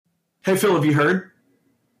Hey, Phil, have you heard?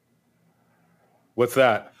 What's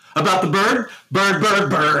that? About the bird? Bird, bird,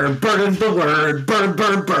 bird. Bird is the word. Bird,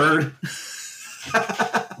 bird, bird.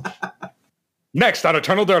 Next on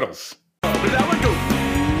Eternal Durdles. Hey,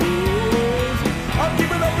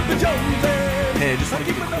 I just want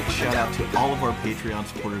to give a quick shout out to all of our Patreon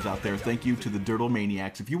supporters out there. Thank you to the Durdle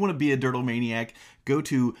Maniacs. If you want to be a Durdle Maniac, go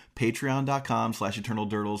to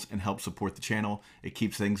patreon.com/eternaldurdles and help support the channel. It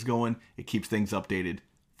keeps things going. It keeps things updated.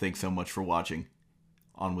 Thanks so much for watching.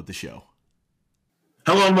 On with the show.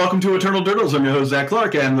 Hello and welcome to Eternal Durdles. I'm your host, Zach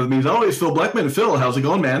Clark, and with me as always, Phil Blackman. Phil, how's it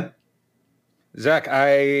going, man? Zach,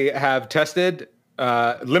 I have tested,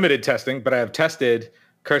 limited testing, but I have tested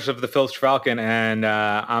Curse of the Filched Falcon, and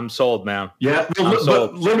I'm sold, man. Yeah,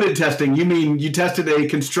 but limited testing, you mean you tested a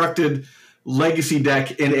constructed legacy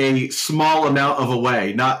deck in a small amount of a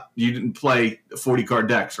way, not you didn't play 40-card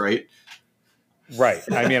decks, right? Right.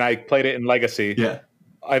 I mean, I played it in Legacy. Yeah.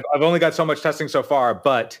 I've only got so much testing so far,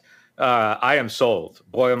 but I am sold.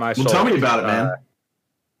 Boy, am I sold. Well, tell me about it, man.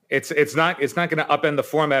 It's not going to upend the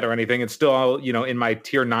format or anything. It's still, in my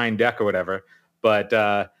tier 9 deck or whatever. But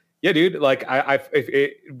yeah, dude, like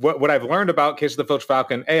what I've learned about Case of the Filched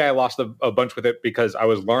Falcon, I lost a bunch with it because I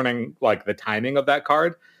was learning like the timing of that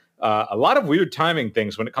card. A lot of weird timing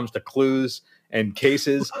things when it comes to clues and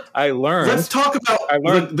cases. I learned. Let's talk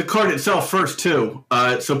about the card itself first, too,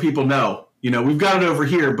 so people know. We've got it over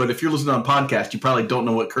here, but if you're listening on podcast, you Probably don't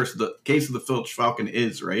know what Case of the Filched Falcon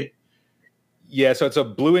is, right? Yeah, so it's a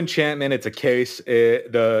blue enchantment. It's a case.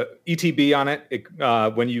 The ETB on it,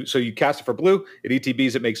 when you cast it for blue, it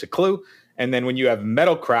ETBs, it makes a clue. And then when you have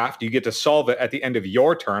Metalcraft, you get to solve it at the end of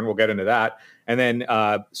your turn. We'll get into that. And then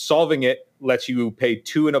solving it lets you pay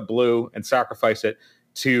 2 and a blue and sacrifice it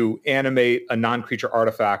to animate a non-creature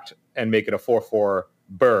artifact and make it a 4/4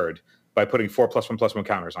 bird by putting 4+1/+1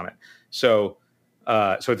 counters on it. So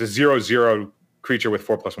it's a 0/0 creature with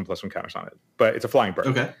 4+1/+1 counters on it, but it's a flying bird.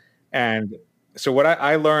 Okay. And so what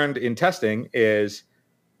I learned in testing is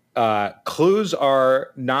clues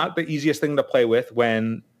are not the easiest thing to play with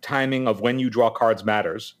when timing of when you draw cards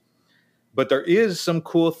matters. But there is some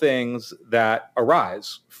cool things that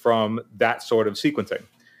arise from that sort of sequencing.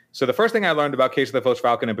 So the first thing I learned about Case of the Filched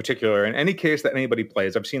Falcon in particular, and any case that anybody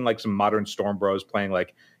plays, I've seen like some modern Storm Bros playing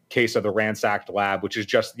like Case of the Ransacked Lab, which is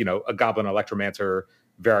just, a Goblin Electromancer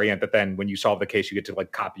variant that then when you solve the case, you get to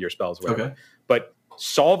like copy your spells. Or whatever. Okay. But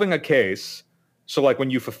solving a case, so like when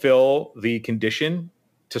you fulfill the condition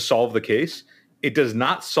to solve the case, it does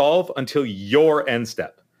not solve until your end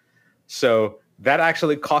step. So that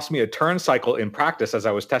actually cost me a turn cycle in practice as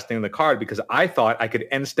I was testing the card because I thought I could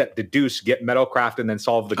end step deduce, get Metalcraft, and then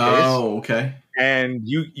solve the case. Oh, okay. And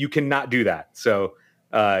you cannot do that. So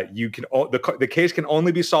the case can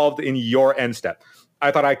only be solved in your end step. I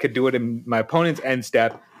thought I could do it in my opponent's end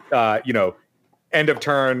step. End of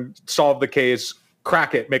turn, solve the case,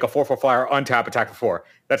 crack it, make a 4/4 flyer, untap, attack for 4.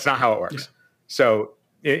 That's not how it works. Yeah. So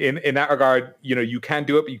in that regard, you can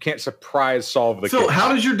do it, but you can't surprise solve the case. So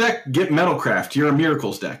how does your deck get Metalcraft? You're a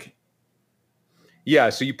Miracles deck.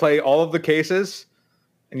 Yeah, so you play all of the cases,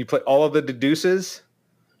 and you play all of the deduces,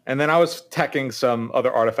 and then I was teching some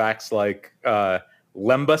other artifacts like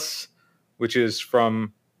Lembus, which is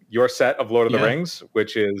from your set of Lord of the Rings,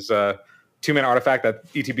 which is a 2-mana artifact that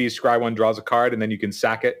ETBs, scry 1, draws a card, and then you can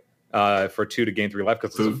sack it for 2 to gain 3 life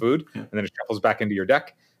because it's a food, and then it shuffles back into your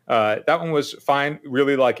deck. That one was fine.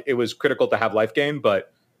 Really, like it was critical to have life gain,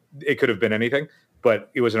 but it could have been anything.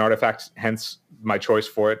 But it was an artifact, hence my choice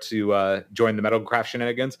for it to join the Metalcraft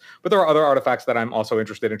shenanigans. But there are other artifacts that I'm also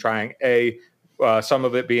interested in trying. Some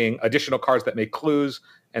of it being additional cards that make clues,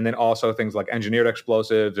 and then also things like engineered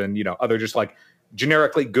explosives and other just like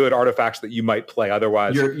generically good artifacts that you might play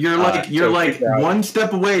otherwise. You're like one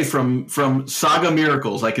step away from Saga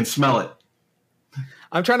Miracles. I can smell it.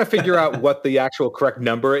 I'm trying to figure out what the actual correct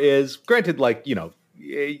number is. Granted, like,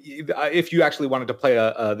 if you actually wanted to play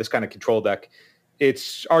this kind of control deck,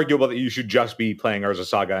 it's arguable that you should just be playing Urza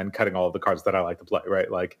Saga and cutting all of the cards that I like to play,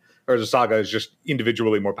 right? Like Urza Saga is just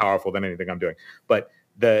individually more powerful than anything I'm doing. But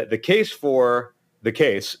the case for the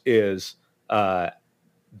case is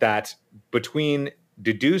that between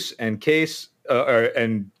Deduce and Case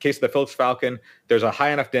and Case of the Filched Falcon, there's a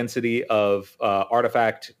high enough density of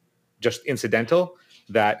artifact just incidental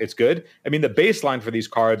that it's good. I mean, the baseline for these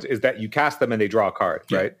cards is that you cast them and they draw a card,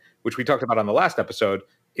 right? Which we talked about on the last episode,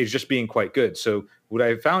 is just being quite good. So what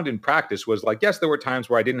I found in practice was like, yes, there were times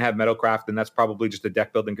where I didn't have Metalcraft, and that's probably just a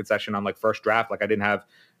deck building concession on like first draft. Like I didn't have,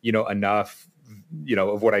 enough,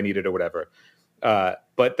 of what I needed or whatever.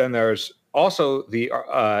 But then there's also the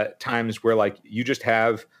times where like you just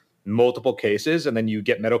have multiple cases, and then you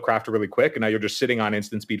get Meadowcrafter really quick, and now you're just sitting on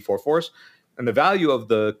instant speed 4/4s. And the value of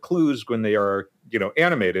the clues when they are,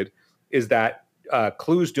 animated is that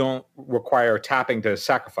clues don't require tapping to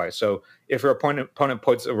sacrifice. So if your opponent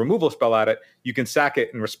puts a removal spell at it, you can sack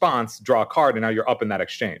it in response, draw a card, and now you're up in that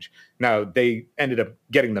exchange. Now, they ended up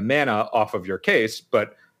getting the mana off of your case,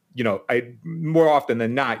 but more often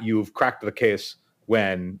than not, you've cracked the case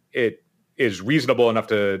when it is reasonable enough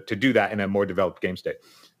to do that in a more developed game state.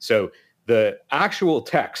 So the actual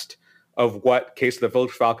text of what Case of the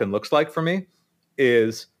Filched Falcon looks like for me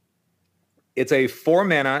is it's a 4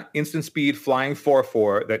 mana instant speed flying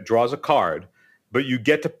 4/4 that draws a card, but you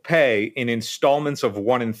get to pay in installments of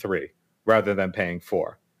 1 and 3 rather than paying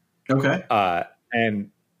 4. Okay. And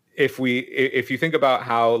if you think about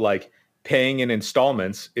how like paying in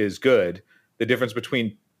installments is good, the difference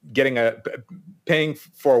between paying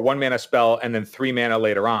for a 1 mana spell and then 3 mana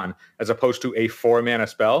later on, as opposed to a 4 mana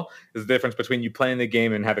spell, is the difference between you playing the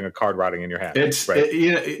game and having a card rotting in your hand. It's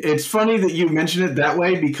funny that you mention it that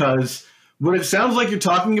way, because what it sounds like you're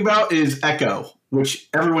talking about is Echo, which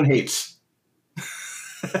everyone hates.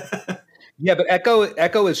 Yeah, but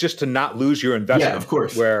Echo is just to not lose your investment. Yeah, of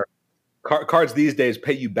course. Where cards these days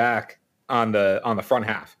pay you back on the front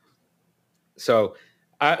half. So,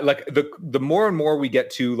 the more and more we get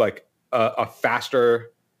to like a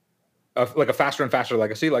faster and faster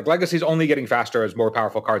legacy. Like legacy's only getting faster as more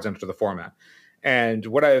powerful cards enter the format. And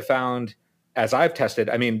what I have found as I've tested,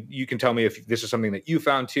 I mean, you can tell me if this is something that you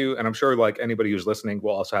found too, and I'm sure like anybody who's listening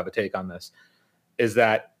will also have a take on this, is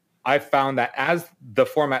that I've found that as the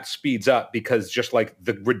format speeds up, because just like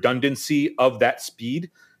the redundancy of that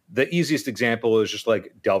speed, the easiest example is just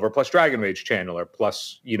like Delver plus Dragon Rage Channeler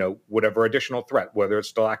plus, whatever additional threat, whether it's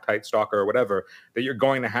Stalactite Stalker or whatever, that you're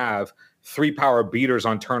going to have 3 power beaters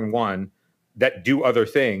on turn 1 that do other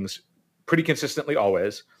things pretty consistently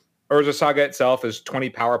always. Urza Saga itself is 20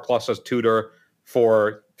 power plus a tutor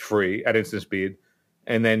for free at instant speed.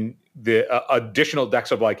 And then the additional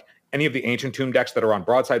decks of like any of the Ancient Tomb decks that are on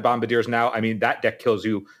Broadside Bombardiers now, I mean, that deck kills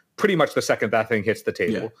you pretty much the second that thing hits the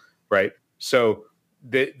table, right? So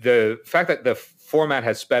the fact that the format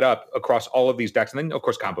has sped up across all of these decks, and then of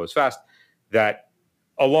course combo is fast, that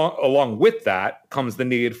along with that comes the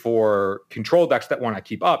need for control decks that want to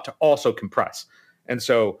keep up to also compress. And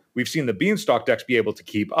so we've seen the Beanstalk decks be able to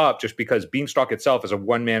keep up just because Beanstalk itself is a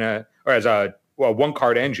 1 mana or as a 1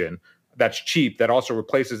 card engine that's cheap, that also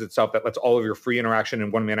replaces itself, that lets all of your free interaction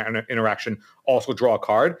and 1 mana interaction also draw a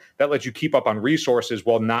card that lets you keep up on resources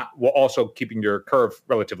while also keeping your curve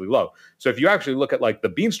relatively low. So if you actually look at like the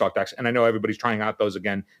Beanstalk decks, and I know everybody's trying out those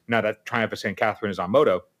again now that Triumph of St. Catherine is on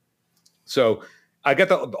Moto. So I get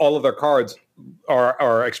that all of their cards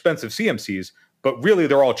are expensive CMCs, but really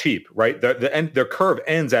they're all cheap, right? Their curve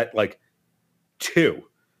ends at like 2.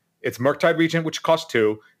 It's Murktide Regent, which costs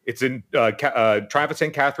 2. It's in Triumph of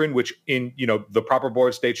St. Catherine, which in the proper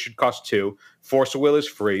board state should cost 2. Force of Will is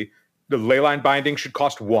free. The Leyline Binding should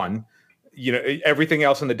cost 1. Everything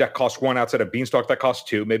else in the deck costs 1 outside of Beanstalk that costs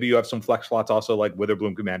 2. Maybe you have some flex slots also like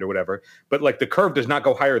Witherbloom Command or whatever. But like the curve does not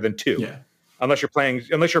go higher than 2. Yeah. Unless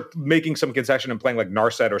you're making some concession and playing like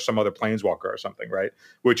Narset or some other Planeswalker or something, right?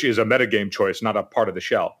 Which is a metagame choice, not a part of the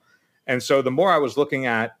shell. And so the more I was looking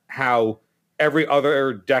at how every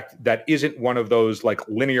other deck that isn't one of those like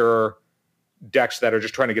linear decks that are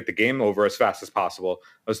just trying to get the game over as fast as possible,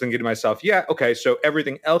 I was thinking to myself, yeah, okay, so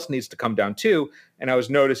everything else needs to come down too. And I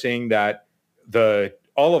was noticing that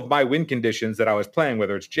all of my win conditions that I was playing,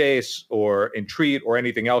 whether it's Jace or Entreat or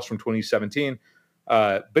anything else from 2017,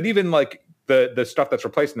 but even like the stuff that's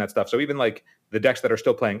replacing that stuff. So even like the decks that are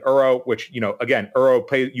still playing Uro, which, again,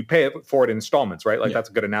 Uro you pay for it in installments, right? Like that's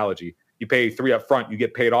a good analogy. You pay 3 up front, you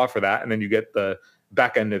get paid off for that, and then you get the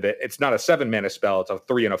back end of it. It's not a 7 mana spell, it's a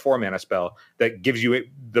 3 and a 4 mana spell that gives you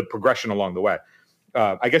the progression along the way.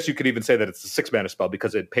 I guess you could even say that it's a 6 mana spell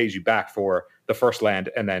because it pays you back for the first land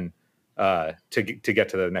and then to get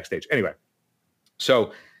to the next stage. Anyway,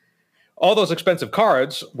 so all those expensive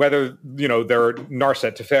cards, whether they're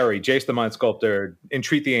Narset, Teferi, Jace the Mind Sculptor,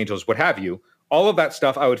 Entreat the Angels, what have you, all of that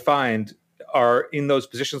stuff I would find are in those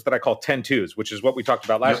positions that I call 10-2s, which is what we talked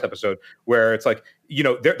about last episode, where it's like,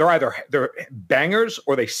 they're bangers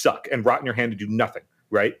or they suck and rot in your hand and do nothing,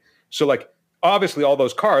 right? So like, obviously all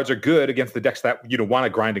those cards are good against the decks that want to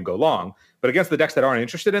grind and go long, but against the decks that aren't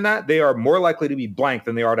interested in that, they are more likely to be blank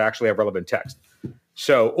than they are to actually have relevant text.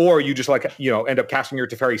 So, or you just like, end up casting your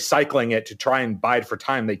Teferi, cycling it to try and bide for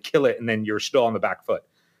time. They kill it, and then you're still on the back foot.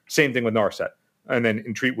 Same thing with Narset. And then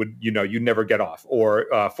Entreat would, you never get off. Or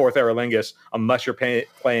Fourth Aerolingus, unless you're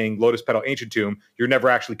playing Lotus Petal Ancient Tomb, you're never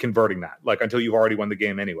actually converting that, like until you've already won the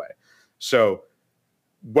game anyway. So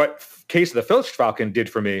what Case of the Filched Falcon did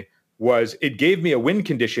for me was it gave me a win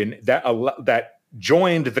condition that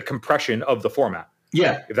joined the compression of the format.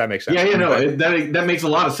 Yeah, if that makes sense. That makes a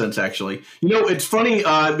lot of sense, actually. It's funny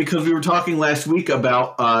because we were talking last week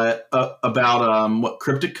about what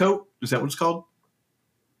Cryptic Coat, is that what it's called?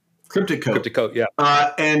 Cryptic Coat, yeah.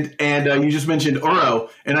 And you just mentioned Uro,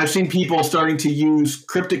 and I've seen people starting to use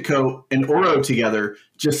Cryptic Coat and Uro together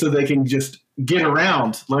just so they can just get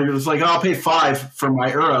around. Like it's like, I'll pay $5 for my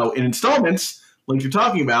Uro in installments, like you're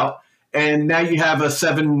talking about, and now you have a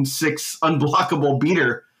 7/6 unblockable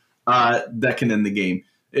beater that can end the game.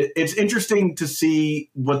 It's interesting to see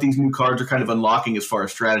what these new cards are kind of unlocking as far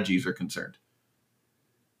as strategies are concerned.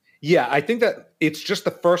 Yeah, I think that it's just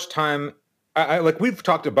the first time. Like we've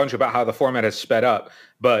talked a bunch about how the format has sped up,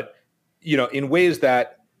 but in ways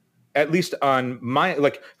that, at least on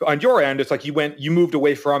your end, it's like you moved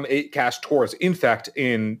away from 8-cast towards Infect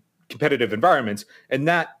in competitive environments, and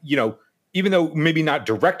that even though maybe not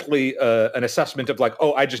directly an assessment of like,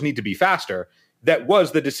 oh, I just need to be faster, that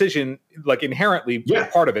was the decision, like inherently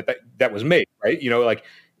part of it that was made, right?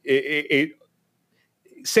 It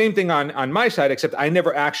same thing on my side, except I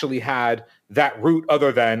never actually had that route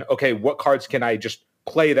other than, okay, what cards can I just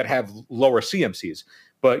play that have lower CMCs?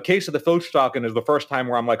 But Case of the Filched Falcon is the first time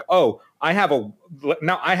where I'm like, oh, I have a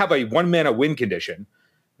 1-mana win condition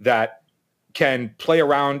that can play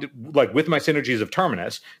around like with my synergies of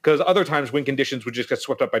Terminus, because other times win conditions would just get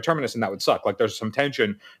swept up by Terminus and that would suck. Like there's some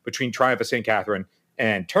tension between Triumph of St. Catherine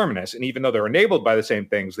and Terminus, and even though they're enabled by the same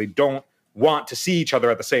things, they don't want to see each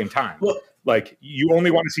other at the same time. Well, like you only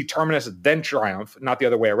want to see Terminus then Triumph, not the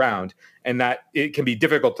other way around, and that it can be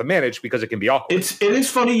difficult to manage because it can be awkward. It is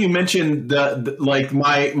funny you mentioned the like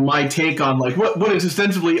my take on like what is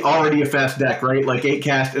ostensibly already a fast deck, right? Like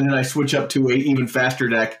 8-cast, and then I switch up to a even faster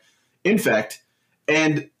deck, Infect.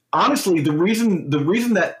 And honestly, the reason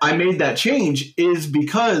that I made that change is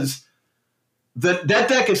because that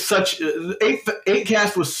deck is such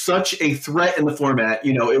 8-cast was such a threat in the format.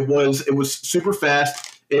 It was super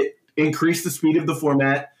fast. It increased the speed of the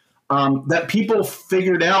format, that people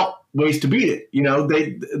figured out ways to beat it.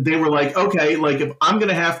 They were like, okay, like if I'm going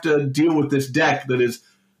to have to deal with this deck that is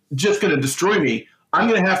just going to destroy me, I'm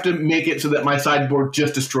going to have to make it so that my sideboard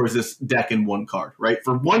just destroys this deck in one card, right?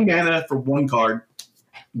 For 1 mana, for 1 card,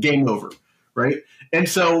 game over, right? And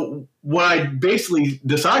so what I basically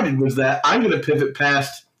decided was that I'm going to pivot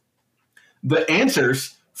past the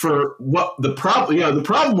answers for what the problem, the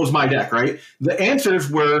problem was my deck, right? The answers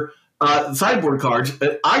were sideboard cards.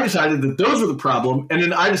 I decided that those were the problem, and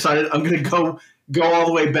then I decided I'm going to go all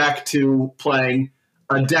the way back to playing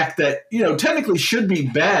a deck that technically should be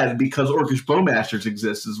bad because Orcish Bowmasters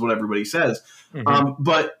exists, is what everybody says. Mm-hmm.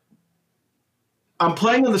 But I'm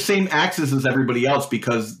playing on the same axis as everybody else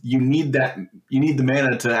because you need the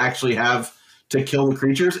mana to actually have to kill the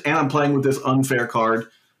creatures, and I'm playing with this unfair card,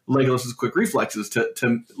 Legolas's Quick Reflexes,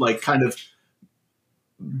 to like kind of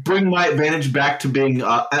bring my advantage back to being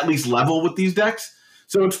at least level with these decks.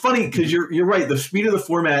 So it's funny because you're right. The speed of the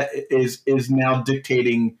format is now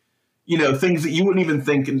dictating, things that you wouldn't even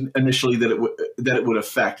think initially that it would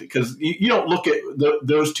affect. Because you don't look at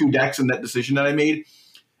those 2 decks and that decision that I made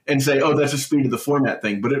and say, oh, that's a speed of the format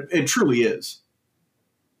thing. But it truly is.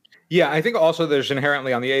 Yeah, I think also there's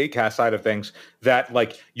inherently on the 8-cast side of things that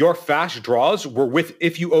like your fast draws were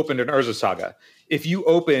if you opened an Urza Saga. If you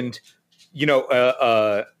opened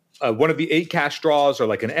one of the 8-cast draws or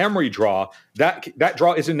like an Emery draw, that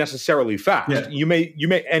draw isn't necessarily fast. Yeah. You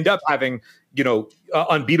may end up having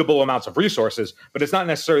unbeatable amounts of resources, but it's not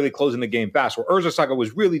necessarily closing the game fast. Where Urza Saga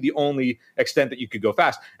was really the only extent that you could go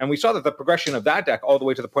fast, and we saw that the progression of that deck all the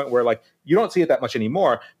way to the point where like you don't see it that much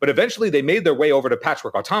anymore. But eventually they made their way over to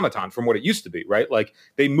Patchwork Automaton from what it used to be, right? Like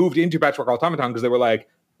they moved into Patchwork Automaton because they were like,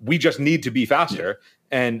 we just need to be faster.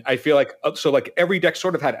 Yeah. And I feel like every deck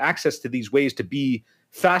sort of had access to these ways to be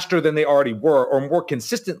faster than they already were, or more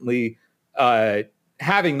consistently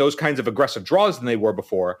having those kinds of aggressive draws than they were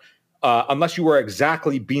before, unless you were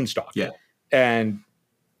exactly Beanstalk. Yeah. And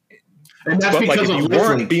that's because like, of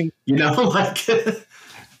Lizzly,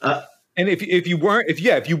 and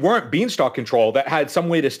if you weren't Beanstalk control that had some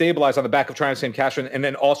way to stabilize on the back of Triumph St. Catherine, and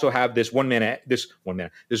then also have this one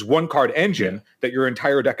card engine that your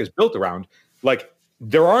entire deck is built around, like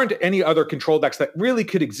there aren't any other control decks that really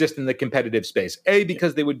could exist in the competitive space.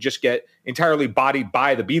 Because they would just get entirely bodied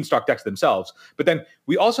by the Beanstalk decks themselves. But then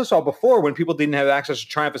we also saw before when people didn't have access to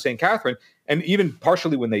Triumph of St. Catherine, and even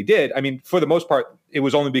partially when they did, I mean, for the most part, it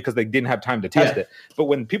was only because they didn't have time to test it. But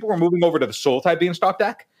when people were moving over to the Soul type Beanstalk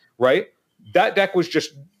deck, right, that deck was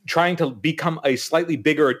just trying to become a slightly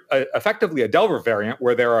bigger, effectively a Delver variant,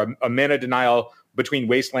 where they're a mana denial between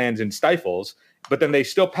Wastelands and Stifles, but then they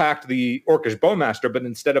still packed the Orcish Bowmaster, but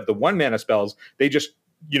instead of the 1-mana spells, they just,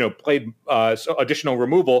 played additional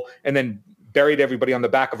removal and then buried everybody on the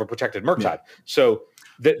back of a protected Murktide. Yeah. So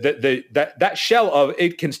that shell of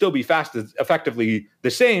it can still be fast is effectively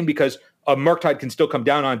the same, because a Murktide can still come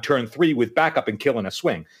down on turn 3 with backup and kill in a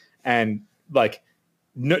swing. And like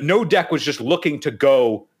no deck was just looking to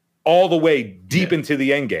go all the way deep into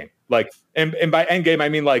the end game. Like, and by end game, I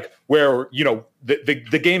mean like where,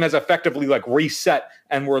 the game has effectively like reset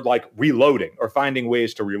and we're like reloading or finding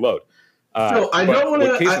ways to reload. So I don't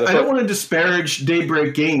want to disparage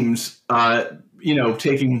Daybreak Games,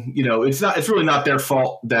 taking, it's really not their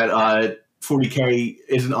fault that 40K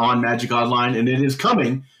isn't on Magic Online, and it is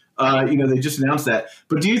coming. They just announced that.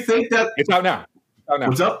 But do you think that it's out now?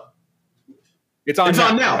 What's up? It's on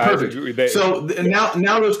now. Perfect. So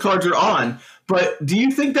now those cards are on. But do you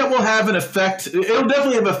think that will have an effect? It'll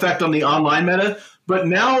definitely have an effect on the online meta. But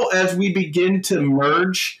now, as we begin to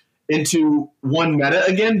merge into one meta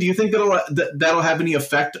again, do you think that'll have any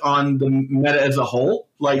effect on the meta as a whole,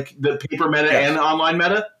 like the paper meta and the online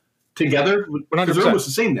meta together? 100%. Because they're almost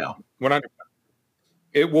the same now. 100%.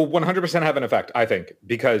 It will 100% have an effect, I think,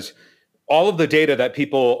 because all of the data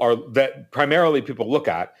that primarily people look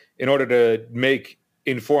at in order to make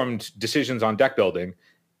informed decisions on deck building,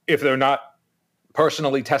 if they're not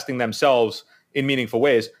personally testing themselves in meaningful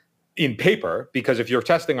ways in paper, because if you're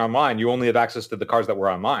testing online, you only have access to the cards that were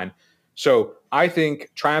online. So I think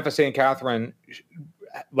Triumph of St. Catherine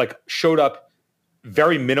showed up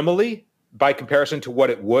very minimally by comparison to what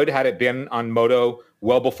it would had it been on Moto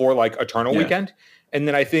well before like Eternal Weekend. And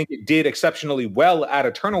then I think it did exceptionally well at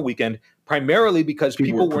Eternal Weekend, primarily because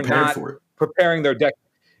people were not preparing their deck.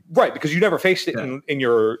 Right, because you never faced it in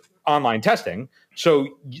your online testing. So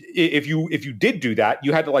if you did do that,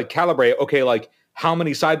 you had to like calibrate, okay, like how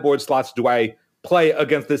many sideboard slots do I play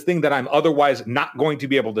against this thing that I'm otherwise not going to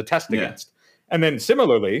be able to test against? And then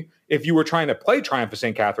similarly, if you were trying to play Triumph of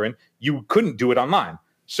St. Catherine, you couldn't do it online.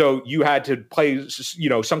 So you had to play,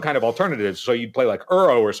 some kind of alternative. So you'd play like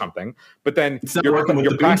Uro or something, but then your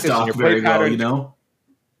practice and your play patterns,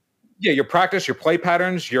 yeah, your practice, your play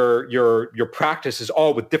patterns, your practice is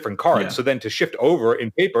all with different cards. Yeah. So then to shift over in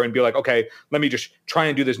paper and be like, okay, let me just try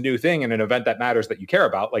and do this new thing in an event that matters that you care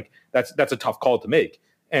about, like that's a tough call to make.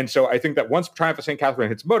 And so I think that once Triumph of St. Catherine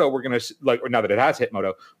hits Moto, we're going to, or now that it has hit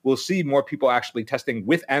Moto, we'll see more people actually testing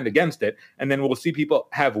with and against it. And then we'll see people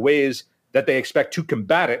have ways that they expect to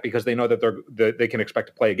combat it because they know that they can expect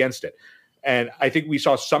to play against it. And I think we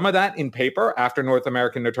saw some of that in paper after North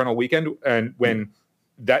American Eternal Weekend, and when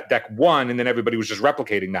that deck won, and then everybody was just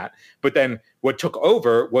replicating that. But then what took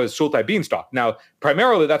over was Sultai Beanstalk. Now,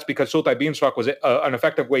 primarily that's because Sultai Beanstalk was an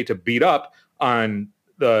effective way to beat up on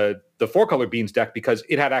the 4-color Beans deck because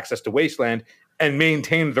it had access to Wasteland and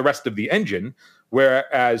maintained the rest of the engine.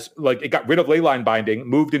 Whereas, like, it got rid of Leyline Binding,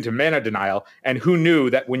 moved into Mana Denial, and who knew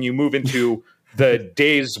that when you move into the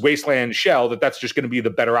Days Wasteland shell, that's just going to be the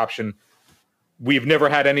better option. We've never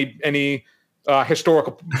had any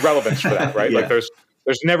historical relevance for that, right? Like,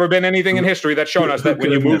 there's never been anything in history that's shown us that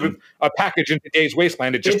when you move a package into Days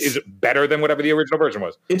Wasteland, it just is better than whatever the original version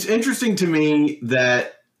was. It's interesting to me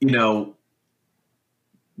that,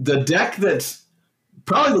 the deck that's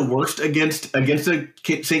probably the worst against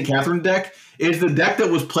a St. Catherine deck is the deck that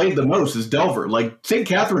was played the most is Delver. Like, St.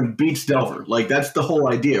 Catherine beats Delver. Like, that's the whole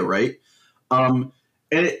idea, right? And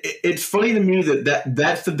it's funny to me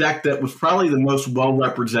that's the deck that was probably the most well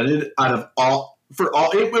represented out of all.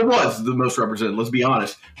 It was the most represented, let's be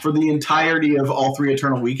honest, for the entirety of all 3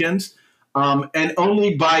 Eternal Weekends. And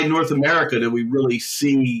only by North America did we really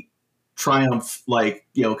see Triumph,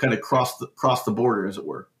 kind of cross the border, as it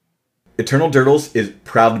were. Eternal Durdles is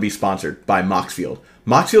proud to be sponsored by Moxfield.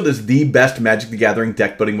 Moxfield is the best Magic the Gathering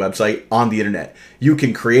deck building website on the internet. You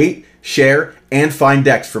can create, share, and find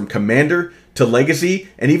decks from Commander to Legacy,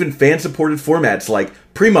 and even fan-supported formats like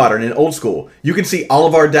Pre-Modern and Old School. You can see all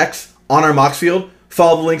of our decks on our Moxfield.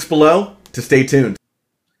 Follow the links below to stay tuned.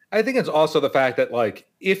 I think it's also the fact that, like,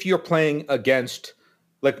 if you're playing against,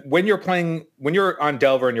 like, when you're on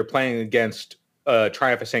Delver and you're playing against a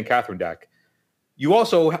Triumph of St. Catherine deck, you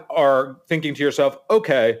also are thinking to yourself,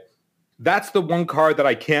 okay, that's the one card that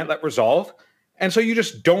I can't let resolve. And so you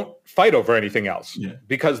just don't fight over anything else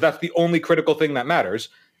because that's the only critical thing that matters.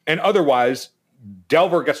 And otherwise,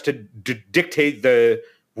 Delver gets to dictate the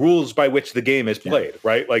rules by which the game is played,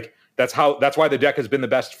 right? Like, that's why the deck has been the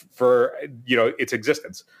best for its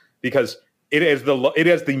existence, because it has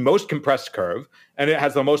the most compressed curve and it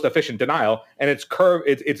has the most efficient denial, and its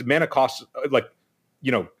mana costs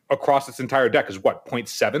across its entire deck is what,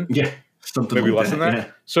 0.7? Yeah, something maybe like less than that. Yeah.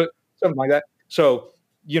 So something like that. So,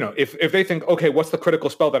 if they think, okay, what's the critical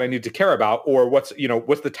spell that I need to care about, or what's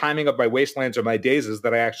the timing of my wastelands or my dazes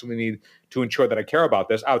that I actually need to ensure that I care about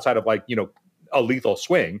this outside of a lethal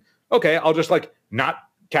swing. Okay, I'll just not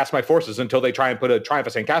cast my forces until they try and put a Triumph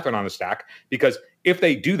of St. Catherine on the stack, because if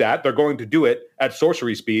they do that, they're going to do it at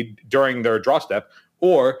sorcery speed during their draw step,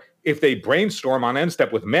 or if they brainstorm on end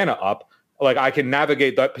step with mana up, I can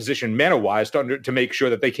navigate that position mana-wise to make sure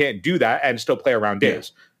that they can't do that and still play around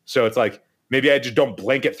days. So it's maybe I just don't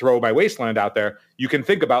blanket throw my wasteland out there. You can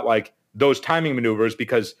think about those timing maneuvers,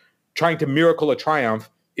 because trying to miracle a Triumph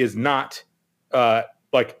is not a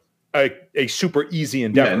super easy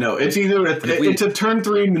endeavor. Yeah, no, it's either it's a turn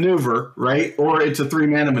 3 maneuver, right? Or it's a 3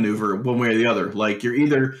 mana maneuver, one way or the other. You're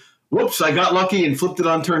either, whoops, I got lucky and flipped it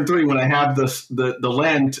on turn 3 when I have the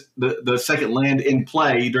land, the second land in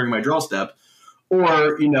play during my draw step,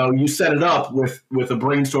 or you set it up with a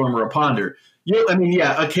brainstorm or a ponder.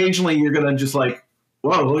 Occasionally you're gonna just whoa,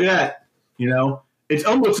 look at that. It's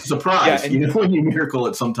almost a surprise, when you miracle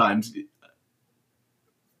it sometimes.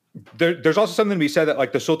 There's also something to be said that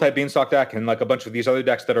the Sultai Beanstalk deck and a bunch of these other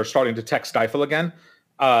decks that are starting to tech Stifle again.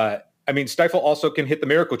 Stifle also can hit the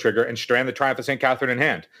miracle trigger and strand the Triumph of St. Catherine in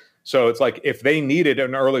hand. So it's if they needed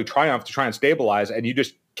an early Triumph to try and stabilize and you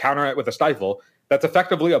just counter it with a Stifle, that's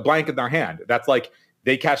effectively a blank in their hand. That's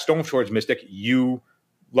they cast Stoneforge Mystic, you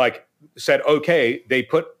said, okay, they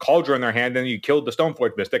put Cauldron in their hand and you killed the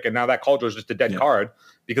Stoneforge Mystic, and now that Cauldron is just a dead card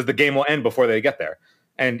because the game will end before they get there.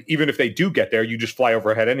 And even if they do get there, you just fly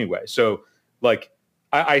overhead anyway. So,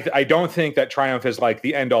 I don't think that Triumph is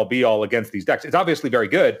the end-all, be-all against these decks. It's obviously very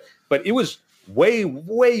good, but it was way,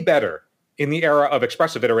 way better in the era of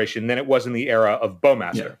Expressive Iteration than it was in the era of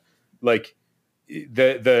Bowmaster.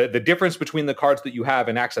 The difference between the cards that you have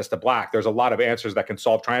and access to black, there's a lot of answers that can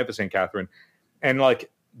solve Triumph of St. Catherine. And,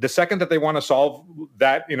 the second that they want to solve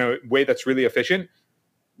that in a way that's really efficient,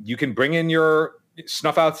 you can bring in your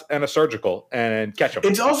Snuff Outs and a Surgical and catch them.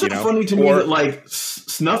 It's also funny to me that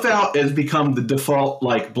Snuff Out has become the default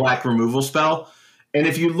black removal spell. And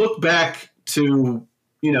if you look back to,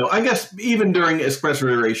 I guess even during Expressive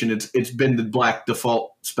Iteration, it's been the black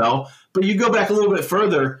default spell. But you go back a little bit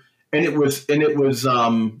further and it was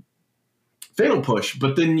Fatal Push.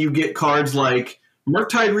 But then you get cards like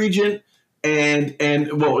Murktide Regent and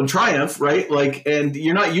Triumph, right? And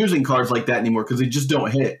you're not using cards like that anymore because they just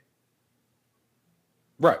don't hit.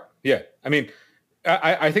 Right. Yeah.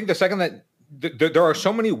 I think the second that there are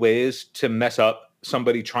so many ways to mess up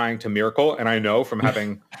somebody trying to miracle, and I know from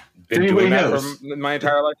having been doing that for my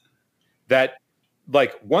entire life, that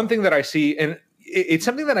one thing that I see, and it's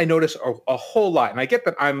something that I notice a whole lot, and I get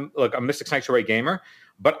that I'm a Mystic Sanctuary gamer,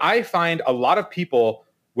 but I find a lot of people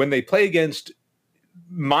when they play against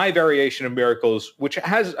my variation of miracles, which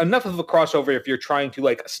has enough of a crossover if you're trying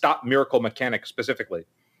to stop miracle mechanic specifically.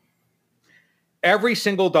 Every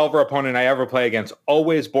single Delver opponent I ever play against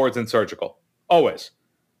always boards in Surgical. Always.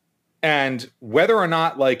 And whether or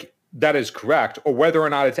not that is correct, or whether or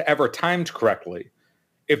not it's ever timed correctly,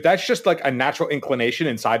 if that's just a natural inclination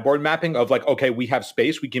in sideboard mapping of okay, we have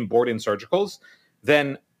space, we can board in Surgicals,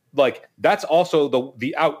 then that's also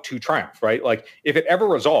the out to Triumph, right? If it ever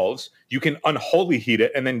resolves, you can unholy heat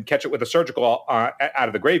it and then catch it with a Surgical out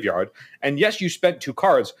of the graveyard. And yes, you spent 2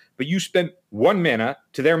 cards, but you spent 1 mana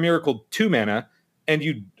to their miracle 2 mana, and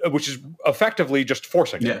which is effectively just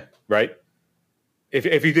forcing it, right?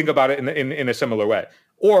 If you think about it in a similar way,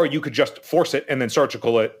 or you could just force it and then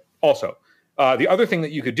Surgical it also. The other thing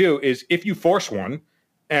that you could do is if you force one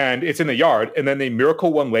and it's in the yard, and then they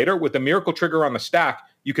miracle one later with the miracle trigger on the stack,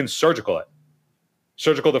 you can Surgical it.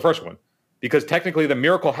 Surgical the first one. Because technically the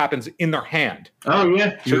miracle happens in their hand. Oh,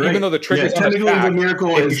 yeah. So even though the trigger is technically on the stack, the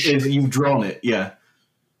miracle is you've drawn it. Yeah.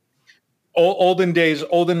 Old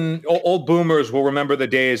boomers will remember the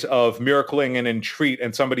days of miracling an entreat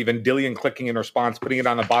and somebody Vendilion clicking in response, putting it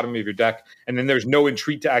on the bottom of your deck, and then there's no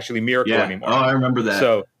entreat to actually miracle anymore. Oh, I remember that.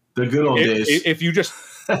 So the good old days. If you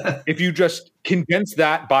just condense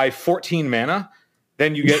that by 14 mana,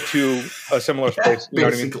 then you get to a similar space. You know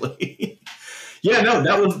basically. What I mean? Yeah, no,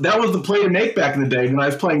 that was the play to make back in the day when I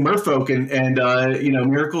was playing Merfolk, and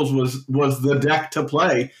Miracles was the deck to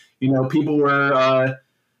play. People were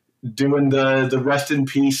doing the rest in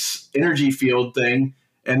peace energy field thing,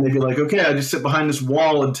 and they'd be like, okay, I just sit behind this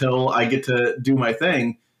wall until I get to do my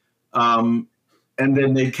thing. And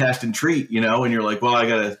then they'd cast Entreat, and you're like, well, I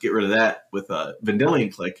got to get rid of that with a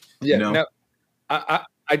Vendilion click. Yeah, no,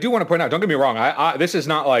 I do want to point out, don't get me wrong, this is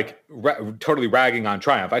not totally ragging on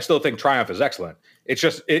Triumph. I still think Triumph is excellent. It's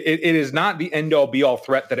just, it is not the end-all be-all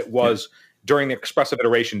threat that it was during the Expressive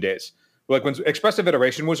Iteration days. When Expressive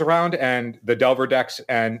Iteration was around and the Delver decks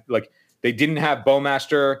and They didn't have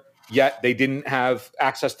Bowmaster yet. They didn't have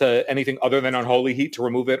access to anything other than Unholy Heat to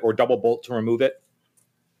remove it or Double Bolt to remove it.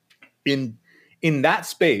 In that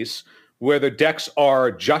space where the decks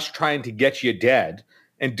are just trying to get you dead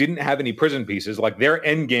and didn't have any prison pieces, like their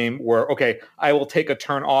end game where, okay, I will take a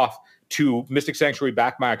turn off to Mystic Sanctuary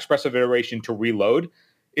back my Expressive Iteration to reload.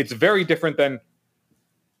 It's very different than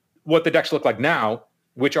what the decks look like now,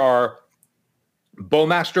 which are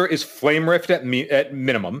Bowmaster is Flame Rift at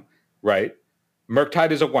minimum, right?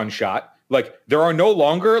 Murktide is a one-shot. Like, there are no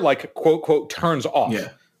longer, like, quote, turns off. Yeah.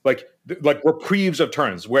 Like reprieves of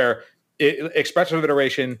turns where Expressive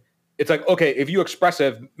Iteration, it's like, okay, if you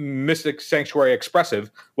Expressive, Mystic Sanctuary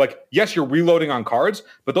Expressive, like, yes, you're reloading on cards,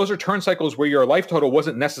 but those are turn cycles where your life total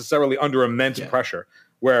wasn't necessarily under immense pressure,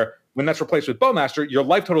 where when that's replaced with Bowmaster, your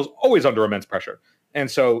life total is always under immense pressure. And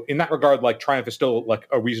so in that regard, like, Triumph is still like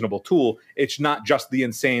a reasonable tool. It's not just the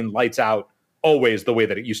insane lights out always the way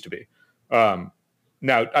that it used to be.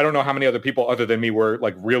 Now, I don't know how many other people other than me were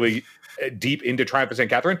like really deep into Triumph of St.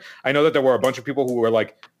 Catherine. I know that there were a bunch of people who were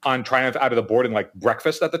like on Triumph out of the board and like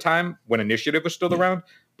breakfast at the time when Initiative was still around.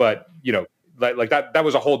 But, you know, like that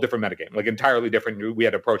was a whole different metagame, like entirely different. We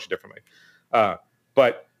had to approach it differently.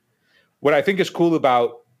 But what I think is cool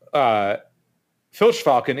about Filched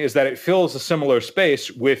Falcon is that it fills a similar space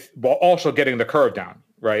while also getting the curve down,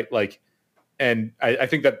 right? Like, and I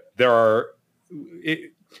think that there are...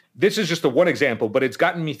 this is just the one example, but it's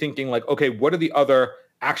gotten me thinking like, okay, what are the other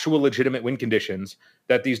actual legitimate win conditions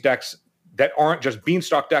that these decks that aren't just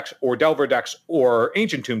Beanstalk decks or Delver decks or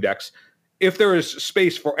Ancient Tomb decks, if there is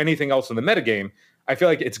space for anything else in the metagame, I feel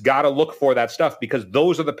like it's got to look for that stuff because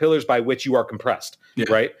those are the pillars by which you are compressed,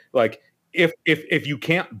 right? Like if you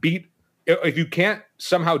can't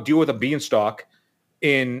somehow deal with a Beanstalk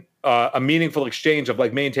in a meaningful exchange of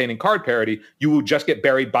like maintaining card parity, you will just get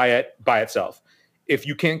buried by itself. If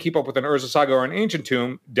you can't keep up with an Urza Saga or an Ancient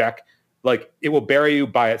Tomb deck, like it will bury you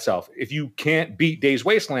by itself. If you can't beat Days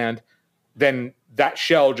Wasteland, then that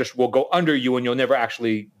shell just will go under you and you'll never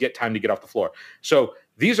actually get time to get off the floor. So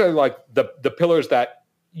these are like the pillars that,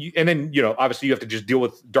 and then, you know, obviously you have to just deal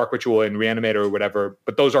with Dark Ritual and Reanimator or whatever,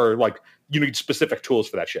 but those are like, you need specific tools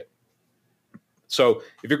for that shit. So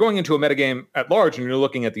if you're going into a metagame at large and you're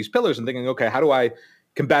looking at these pillars and thinking, okay, how do I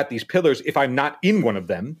combat these pillars if I'm not in one of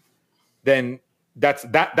them, then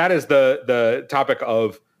that is the topic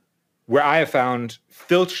of where I have found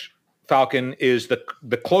Filched Falcon is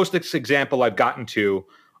the closest example I've gotten to,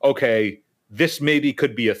 okay, this maybe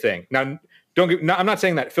could be a thing. Now, I'm not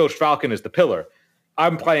saying that Filched Falcon is the pillar.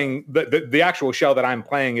 I'm playing the actual shell that I'm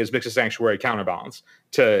playing is Mixed Sanctuary Counterbalance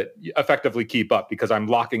to effectively keep up because I'm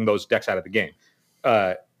locking those decks out of the game.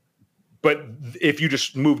 But if you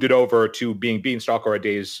just moved it over to being Beanstalk or a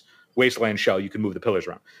Days Wasteland shell, you can move the pillars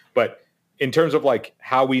around. But in terms of like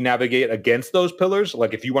how we navigate against those pillars,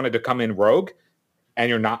 like if you wanted to come in rogue and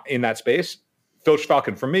you're not in that space, Filched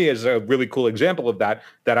Falcon for me is a really cool example of that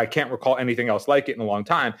I can't recall anything else like it in a long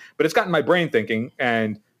time, but it's gotten my brain thinking.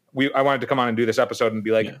 And I wanted to come on and do this episode and be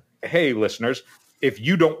like, hey, listeners, if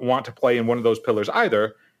you don't want to play in one of those pillars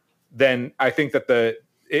either, then I think that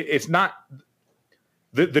it's not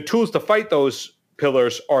the tools to fight those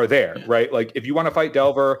pillars are there, right? Like if you want to fight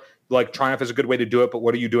Delver, like Triumph is a good way to do it, but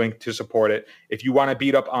what are you doing to support it? If you want to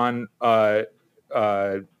beat up on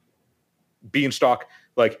Beanstalk,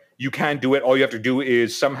 like you can do it. All you have to do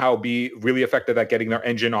is somehow be really effective at getting their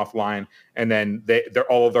engine offline, and then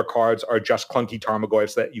all of their cards are just clunky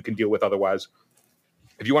Tarmogoyfs that you can deal with otherwise.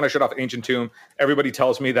 If you want to shut off Ancient Tomb, everybody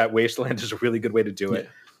tells me that Wasteland is a really good way to do it.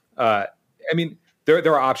 I mean, there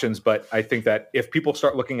are options, but I think that if people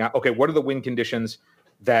start looking at, okay, what are the win conditions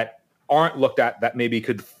that aren't looked at that maybe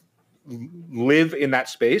could live in that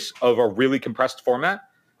space of a really compressed format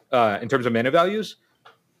in terms of mana values,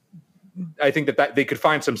 I think that they could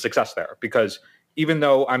find some success there, because even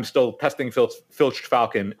though I'm still testing Filched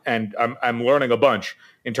Falcon and I'm learning a bunch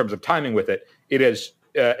in terms of timing with it, it has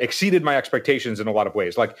exceeded my expectations in a lot of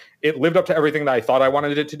ways. Like it lived up to everything that I thought I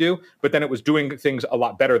wanted it to do, but then it was doing things a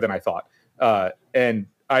lot better than I thought. And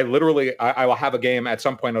I will have a game at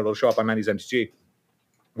some point, it'll show up on Manny's MTG,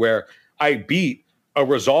 where I beat a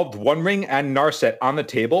resolved One Ring and Narset on the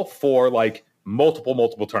table for like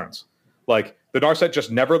multiple turns. Like the Narset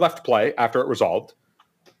just never left play after it resolved,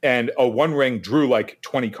 and a One Ring drew like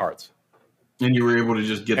 20 cards. And you were able to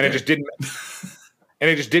just get and there. It just didn't. And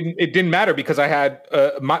it didn't matter because I had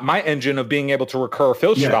my engine of being able to recur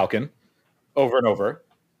Filched Falcon over and over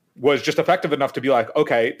was just effective enough to be like,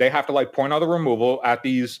 okay, they have to like point out the removal at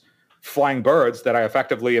these flying birds that I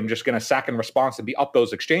effectively am just going to sack in response and be up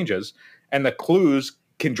those exchanges. And the clues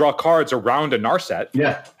can draw cards around a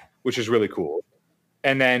Narset, which is really cool.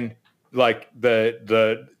 And then like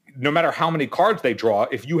the no matter how many cards they draw,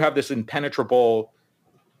 if you have this impenetrable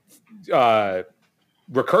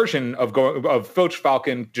recursion of Filched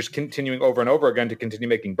Falcon just continuing over and over again to continue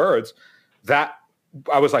making birds, that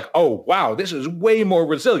I was like, oh wow, this is way more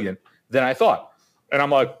resilient than I thought. And I'm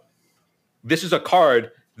like, this is a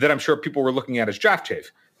card that I'm sure people were looking at as draft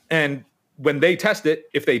chafe. And when they test it,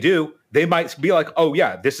 if they do, they might be like, oh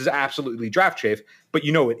yeah, this is absolutely draft chafe, but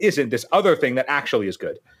it isn't this other thing that actually is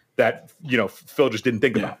good that, Phil just didn't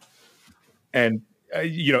think about. And,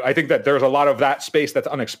 I think that there's a lot of that space that's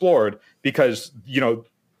unexplored because,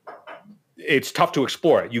 it's tough to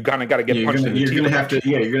explore it. You kind of got to get punched in the teeth. You're going to have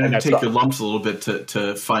to take your lumps a little bit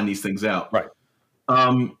to find these things out. Right.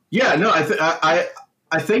 I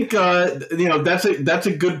think that's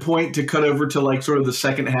a good point to cut over to like sort of the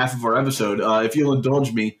second half of our episode. If you'll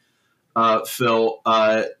indulge me, Phil,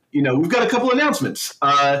 we've got a couple announcements.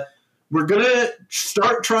 We're gonna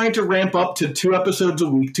start trying to ramp up to 2 episodes a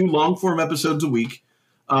week, 2 long form episodes a week,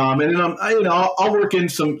 and then I'll work in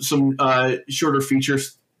some shorter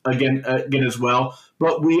features again as well.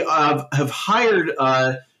 But we have hired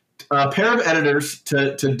a pair of editors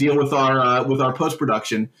to deal with our post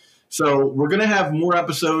production. So we're going to have more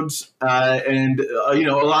episodes, and a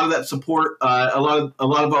lot of that support, a lot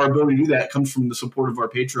of our ability to do that comes from the support of our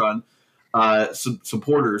Patreon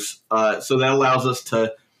supporters. So that allows us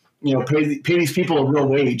to, pay these people a real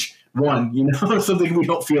wage. Something we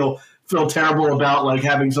don't feel terrible about, like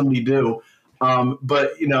having somebody do.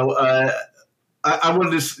 But I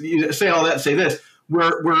wanted to say all that. Say this: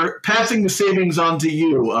 we're passing the savings on to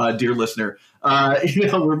you, dear listener.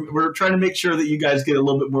 We're trying to make sure that you guys get a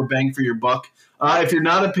little bit more bang for your buck. If you're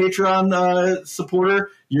not a Patreon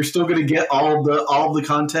supporter, you're still going to get all of the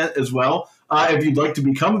content as well. If you'd like to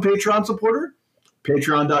become a Patreon supporter,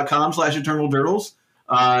 patreon.com/eternaldurdles.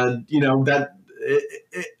 That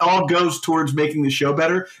it all goes towards making the show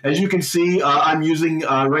better. As you can see, I'm using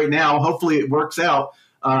right now, hopefully it works out,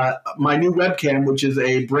 my new webcam, which is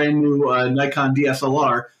a brand new Nikon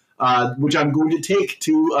DSLR, which I'm going to take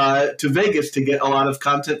to Vegas to get a lot of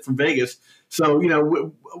content from Vegas. So,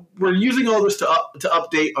 we're using all this to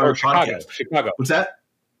update our podcast. Chicago. What's that?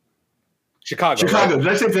 Chicago. Right? Did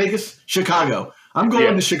I say Vegas? Chicago. I'm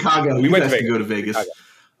going to Chicago. You guys can go to Vegas.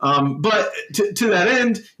 But to that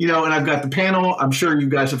end, and I've got the panel. I'm sure you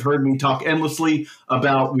guys have heard me talk endlessly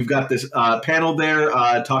about, we've got this panel there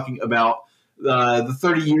talking about the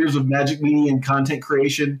 30 years of Magic media and content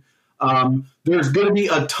creation. There's going to be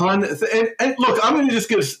a ton. And look, I'm just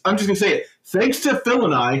going to say it. Thanks to Phil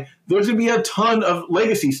and I, there's going to be a ton of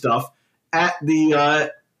legacy stuff at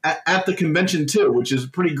the convention too, which is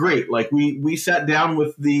pretty great. Like we sat down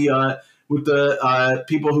with the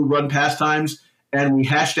people who run Pastimes, and we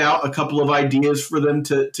hashed out a couple of ideas for them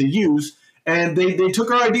to use, and they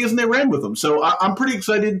took our ideas and they ran with them. So I'm pretty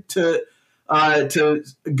excited to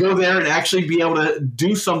go there and actually be able to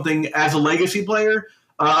do something as a legacy player.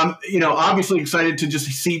 I'm obviously excited to just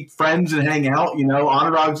see friends and hang out.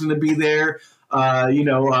 Anurag's going to be there.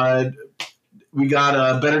 We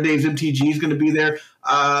got Better Days MTG is going to be there.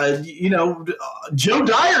 Joe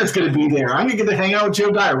Dyer is going to be there. I'm going to get to hang out with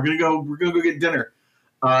Joe Dyer. We're going to go get dinner.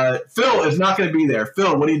 Phil is not going to be there.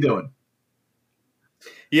 Phil, what are you doing?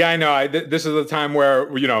 Yeah, I know. This is the time where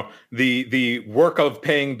the work of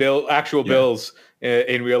paying bills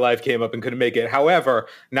in real life came up and couldn't make it. However,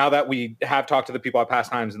 now that we have talked to the people at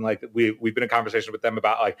Pastimes and we've been in conversation with them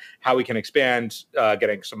about how we can expand,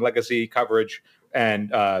 getting some legacy coverage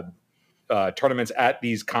and tournaments at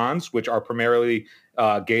these cons, which are primarily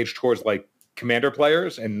gauged towards Commander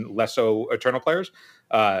players and less so Eternal players.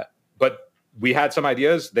 But we had some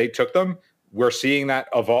ideas. They took them. We're seeing that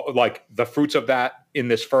evolve, the fruits of that in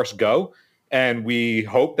this first go, and we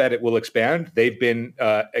hope that it will expand. They've been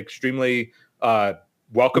extremely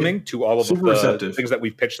welcoming to all of the things that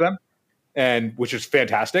we've pitched them, and which is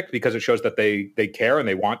fantastic because it shows that they care and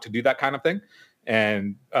they want to do that kind of thing.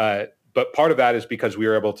 And but part of that is because we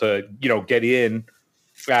were able to get in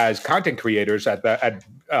as content creators at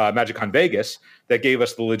MagicCon Vegas. That gave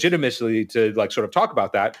us the legitimacy to sort of talk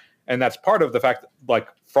about that. And that's part of the fact,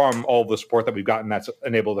 from all the support that we've gotten, that's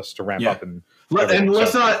enabled us to ramp up. And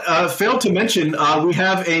let's not fail to mention, we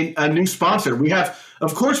have a new sponsor. We have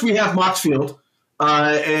Moxfield,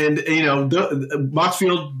 and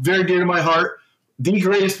Moxfield, very dear to my heart, the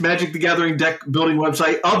greatest Magic the Gathering deck building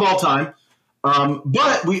website of all time.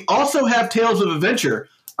 But we also have Tales of Adventure.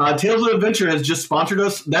 Tales of Adventure has just sponsored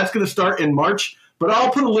us. That's going to start in March, but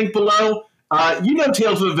I'll put a link below.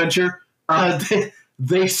 Tales of Adventure.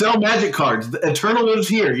 they sell Magic cards. The Eternal is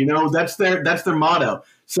here. That's their motto.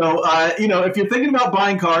 So, if you're thinking about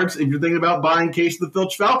buying cards, if you're thinking about buying Case of the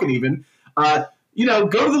Filched Falcon even, go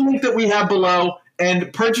to the link that we have below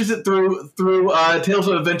and purchase it through Tales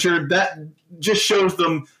of Adventure. That just shows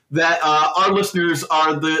them that our listeners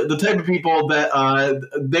are the type of people that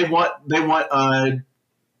they want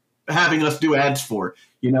having us do ads for.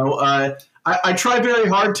 I try very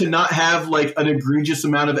hard to not have like an egregious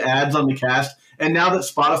amount of ads on the cast, and now that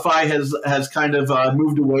Spotify has kind of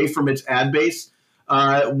moved away from its ad base,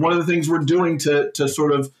 one of the things we're doing to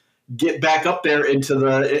sort of get back up there into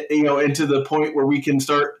the point where we can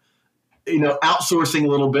start outsourcing a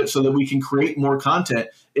little bit so that we can create more content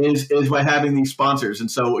is by having these sponsors. And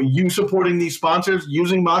so you supporting these sponsors,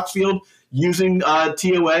 using Moxfield, using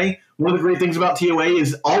TOA. One of the great things about TOA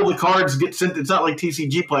is all the cards get sent. It's not like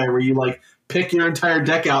TCG Player where you like pick your entire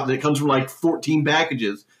deck out and it comes from like 14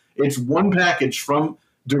 packages. It's one package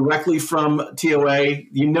directly from TOA.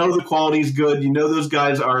 The quality is good. Those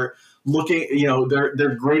guys are looking,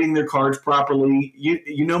 they're grading their cards properly.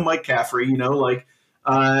 Mike Caffrey,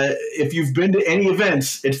 if you've been to any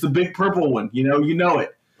events, it's the big purple one. You know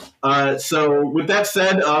it. So with that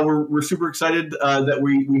said, we're super excited that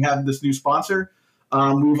we have this new sponsor.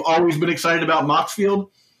 We've always been excited about Moxfield.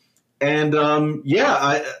 And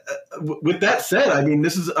with that said, I mean,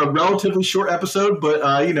 this is a relatively short episode, but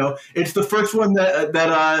it's the first one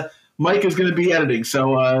that Mike is going to be editing.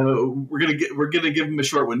 So we're gonna give him a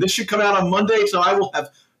short one. This should come out on Monday, so I will have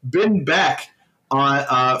been back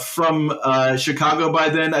from Chicago by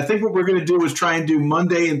then. I think what we're going to do is try and do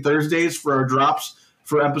Monday and Thursdays for our drops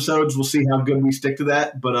for episodes. We'll see how good we stick to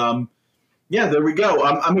that. But there we go.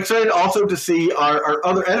 I'm excited also to see our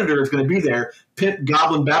other editor is going to be there. Pit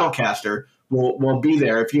Goblin Battlecaster will be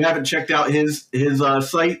there. If you haven't checked out his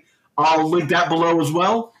site, I'll link that below as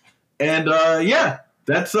well. And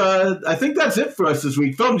that's I think that's it for us this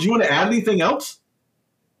week. Phil, do you want to add anything else?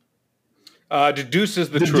 Deduce is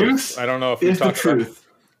the truth. I don't know if it's the truth.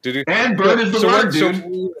 And burn is the word,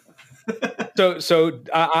 dude. So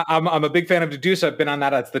I'm a big fan of Deduce. I've been on that.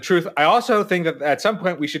 That's the truth. I also think that at some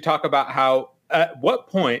point we should talk about at what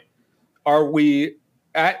point are we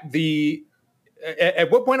at the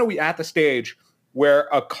stage where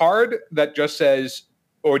a card that just says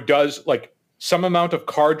or does like some amount of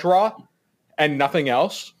card draw and nothing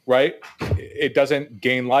else, right? It doesn't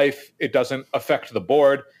gain life. It doesn't affect the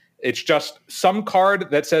board. It's just some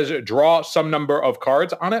card that says draw some number of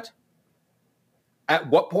cards on it. At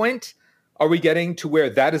what point are we getting to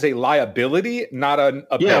where that is a liability, not a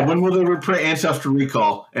yeah, when will they reprint Ancestral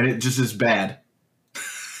Recall and it just is bad?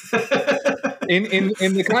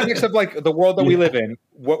 in the context of like the world that we live in,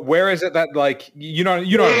 where is it that like I get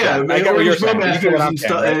what you're saying.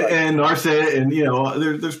 And Narset, and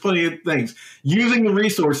there's plenty of things. Using the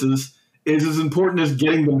resources is as important as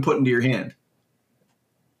getting them put into your hand.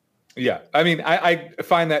 Yeah, I mean, I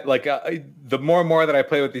find that like the more and more that I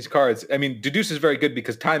play with these cards, I mean, Deduce is very good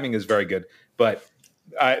because timing is very good. But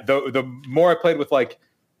the more I played with like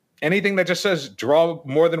anything that just says draw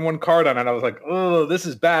more than one card on it, I was like, oh, this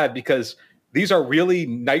is bad because these are really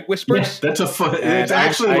Night Whispers. Yeah, that's it's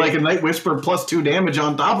actually like a Night Whisper plus 2 damage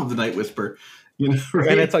on top of the Night Whisper. Right?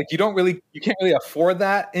 And it's like you can't really afford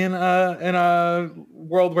that in a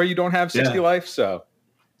world where you don't have 60 life. So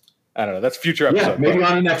I don't know. That's a future episode. Yeah, maybe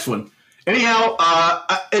on the next one. Anyhow,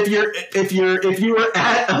 if you were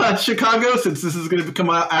at Chicago, since this is going to come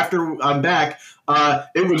out after I'm back,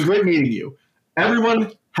 it was great meeting you.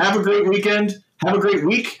 Everyone, have a great weekend. Have a great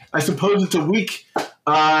week. I suppose it's a week.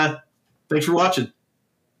 Thanks for watching.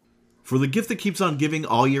 For the gift that keeps on giving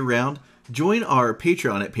all year round, join our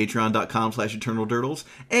Patreon at patreon.com/eternaldurdles.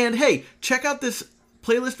 And hey, check out this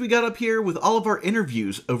playlist we got up here with all of our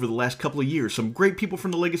interviews over the last couple of years. Some great people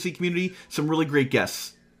from the Legacy community, some really great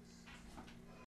guests.